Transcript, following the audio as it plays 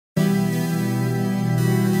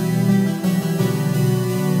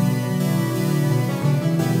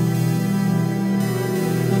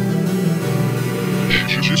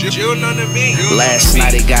Last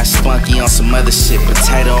night it got spunky on some other shit.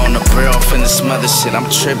 Potato on the grill, finna smother shit. I'm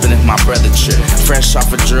tripping if my brother trip. Fresh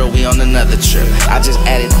off a drill, we on another trip. I just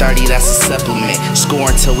added 30, that's a supplement.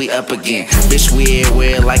 Score until we up again. Bitch, we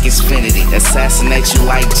everywhere like Xfinity. Assassinate you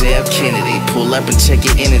like JF Kennedy. Pull up and check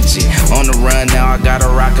your energy. On the run now, I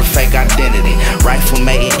gotta rock a fake identity. Rifle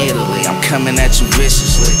made in Italy, I'm coming at you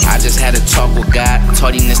viciously. I just had a talk with God,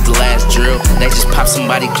 told him this the last drill. They just popped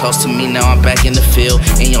somebody close to me, now I'm back in the field.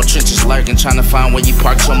 In your trenches lurking, trying to find where you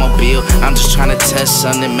parked your mobile. I'm just trying to test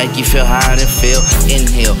something, make you feel higher than feel.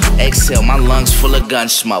 Inhale, exhale, my lungs full of gun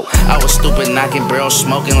smoke. I was stupid knocking barrels,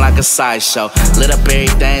 smoking like a sideshow. Lit up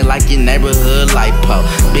everything like your neighborhood lipo.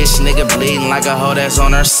 Bitch nigga bleeding like a hoe that's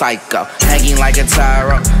on her psycho. Hanging like a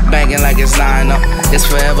tyro, banging like it's 9-0. It's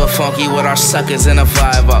forever funky with our suckers in a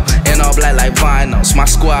 5-0. In all black like vinyls, my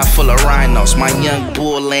squad full of rhinos. My young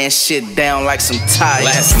bull laying shit down like some tires.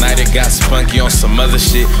 Last night it got spunky on some other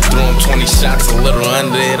shit. Threw him 20 shots, a little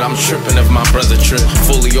under it. I'm tripping if my brother trip.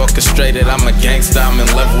 Fully orchestrated, I'm a gangster, I'm in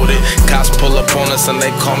love with it. Cops pull up on us and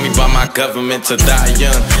they call me by my government. To die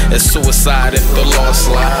young, it's suicide if the law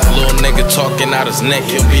slide. Little nigga talking out his neck,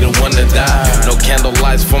 he'll be the one to die. No candle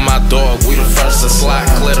lights for my dog, we the first to slide.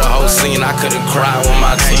 Clear the whole scene, I couldn't cry when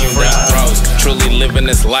my team died. Truly living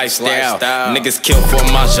this lifestyle. Niggas kill for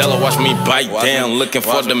my jello, watch me bite down. Looking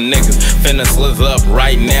for them niggas, finna slither up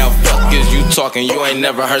right now. Fuck is you talking, you ain't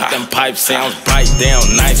never heard them pipe sounds. Bite down,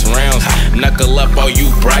 nice rounds. Knuckle up, oh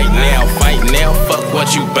you bright now. Fight now, fuck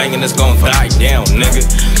what you banging, it's gon' die down, nigga.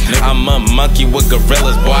 I'm a monkey with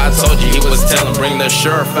gorillas, boy, I told you he was telling. Bring the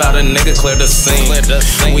sheriff out, a nigga clear the scene.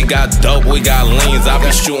 We got dope, we got leans. I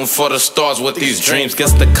be shooting for the stars with these dreams.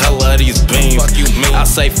 Guess the color of these beams. Fuck you mean? I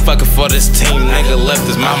say fuck it for this team, nigga. Left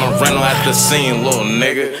his mama rental at the scene, little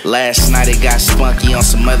nigga. Last night it got spunky on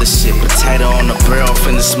some other shit. Potato on the grill,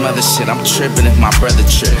 finna smother shit. I'm tripping if my brother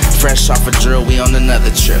trip. Fresh off a drill, we on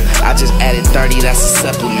another trip. I just added 30, that's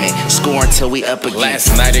a supplement. Score until we up again.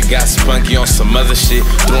 Last night it got spunky on some other shit.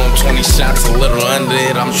 Threw him 20 shots, a little under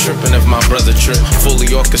it. I'm tripping if my brother trip.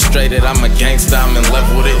 Fully orchestrated, I'm a gangster, I'm in love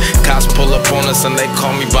with it. Cops pull up on us and they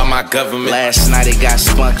call me by my government. Last night it got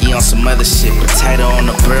spunky on some other shit. Potato on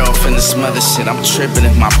the grill, finna smother shit. I'm tripping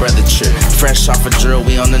if my brother trip. Fresh off a drill,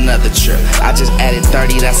 we on another trip. I just added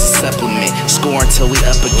 30, that's a supplement. Score until we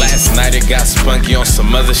up again. Last night it got spunky on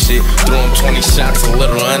some other shit. Threw him 20 shots, a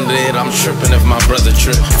little under it. I'm tripping if my brother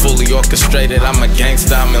trip. Fully orchestrated, I'm a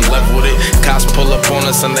gangster, I'm in love with it. Cops pull up on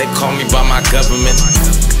us and they call me by my government.